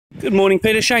Good morning,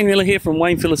 Peter. Shane Miller here from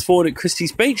Phillis Ford at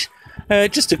Christie's Beach.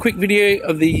 Just a quick video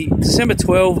of the December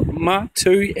 12 Mark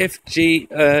II FG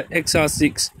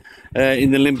XR6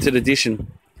 in the limited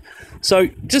edition. So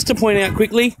just to point out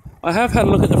quickly, I have had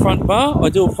a look at the front bar. I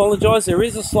do apologise. There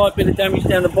is a slight bit of damage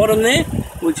down the bottom there,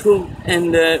 which will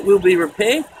be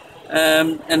repaired.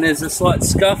 And there's a slight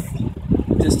scuff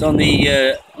just on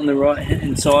the right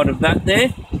hand side of that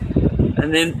there.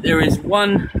 And then there is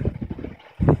one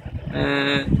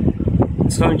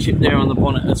stone chip there on the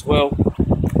bonnet as well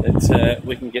that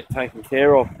we can get taken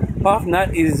care of. Apart from that,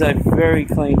 it is a very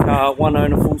clean car, one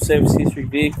owner, full service history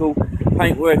vehicle.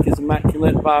 Paintwork is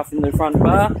immaculate apart from the front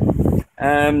bar,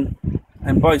 and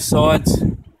both sides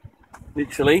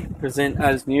literally present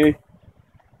as new,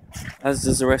 as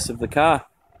does the rest of the car.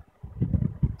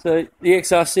 So the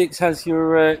XR6 has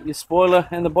your spoiler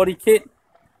and the body kit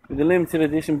with the limited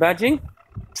edition badging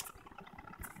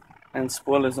and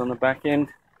spoilers on the back end.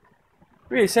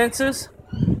 Rear sensors,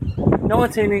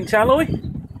 19-inch alloy,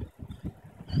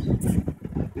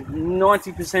 with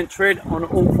 90% tread on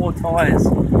all four tyres.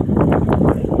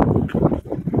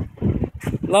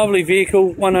 Lovely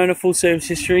vehicle, one owner, full service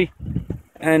history,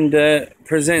 and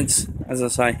presents, as I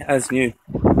say, as new.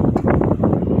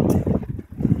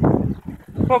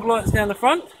 Fog lights down the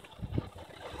front.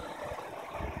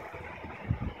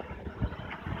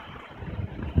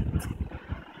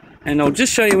 And I'll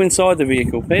just show you inside the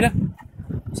vehicle, Peter.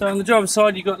 So on the driver's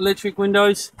side, you've got electric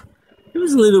windows. There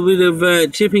was a little bit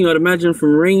of chipping, I'd imagine,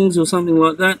 from rings or something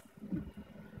like that.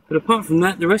 But apart from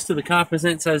that, the rest of the car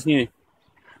presents as new.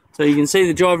 So you can see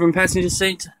the driver and passenger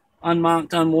seats,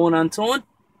 unmarked, unworn, untorn.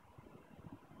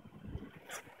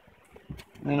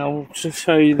 And I'll just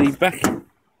show you the back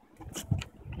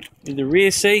with the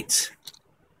rear seats.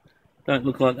 Don't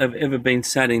look like they've ever been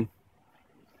sat in.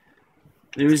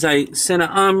 There is a centre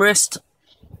armrest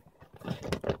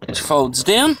which folds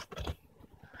down,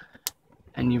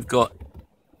 and you've got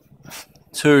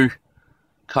two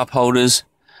cup holders,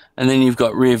 and then you've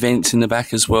got rear vents in the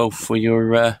back as well for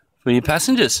your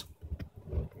passengers.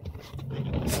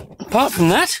 Apart from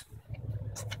that,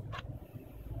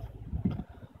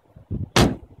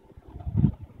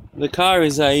 the car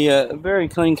is a very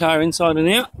clean car inside and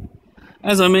out.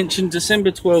 As I mentioned,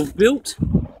 December 12 built.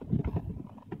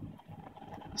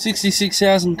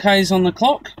 66,000 Ks on the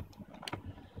clock,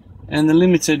 and the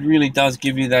limited really does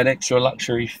give you that extra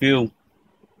luxury feel.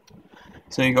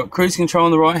 So you've got cruise control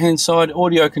on the right hand side,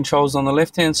 audio controls on the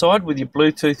left hand side with your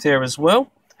Bluetooth there as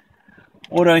well,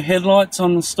 auto headlights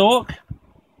on the stalk,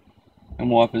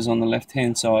 and wipers on the left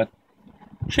hand side.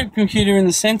 Trip computer in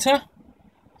the centre,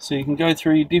 so you can go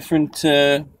through your different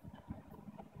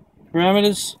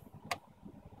parameters.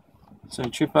 So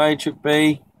trip A, trip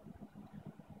B,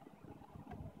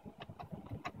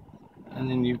 and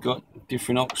then you've got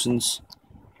different options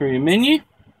for your menu.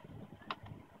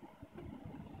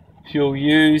 Fuel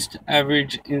used,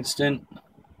 average, instant,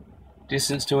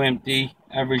 distance to empty,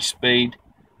 average speed,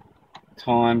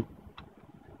 time,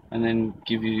 and then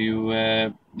give you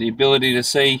the ability to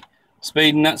see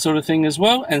speed and that sort of thing as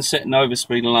well, and set an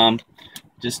overspeed alarm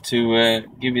just to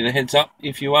give you the heads up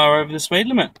if you are over the speed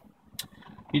limit.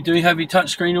 You do have your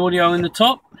touchscreen audio in the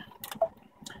top,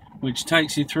 which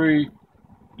takes you through.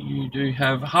 You do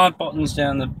have hard buttons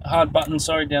down the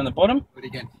down the bottom.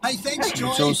 Hey, thanks, Joy.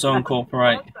 Which also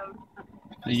incorporate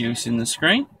the use in the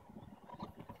screen.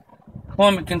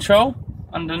 Climate control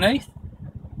underneath,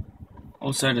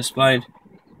 also displayed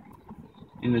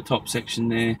in the top section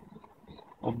there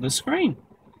of the screen.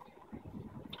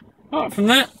 Apart from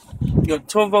that, you've got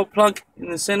 12-volt plug in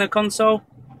the center console.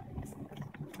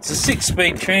 It's a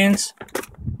 6-speed trans,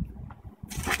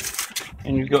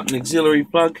 and you've got an auxiliary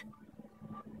plug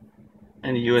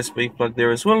and a USB plug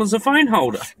there, as well as a phone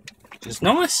holder, which is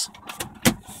nice.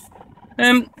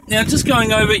 Now, just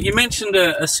going over it, you mentioned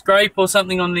a scrape or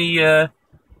something on the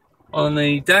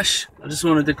dash. I just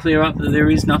wanted to clear up that there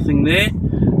is nothing there,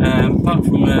 apart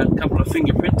from a couple of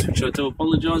fingerprints, which I do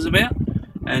apologise about,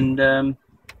 and a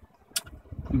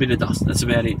bit of dust. That's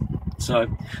about it. So,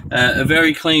 a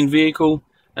very clean vehicle,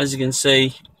 as you can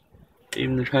see.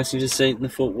 Even the passenger seat and the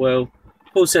footwell,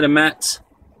 full set of mats,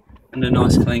 and a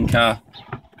nice clean car.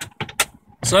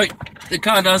 So the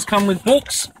car does come with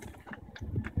books,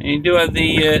 and you do have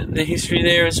the history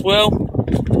there as well.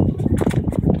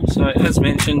 So as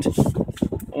mentioned,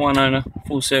 one owner,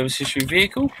 full service history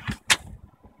vehicle,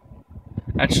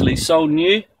 actually sold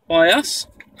new by us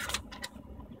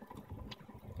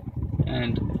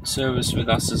and serviced with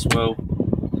us as well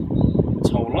its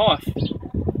whole life.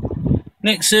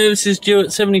 Next service is due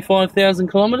at 75,000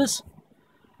 kilometres.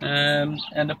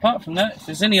 And apart from that, if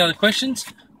there's any other questions,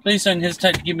 please don't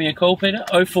hesitate to give me a call, Peter.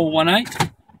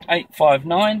 0418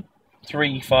 859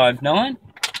 359.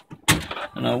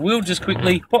 And I will just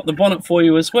quickly pop the bonnet for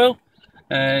you as well.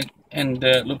 And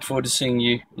look forward to seeing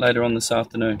you later on this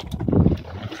afternoon.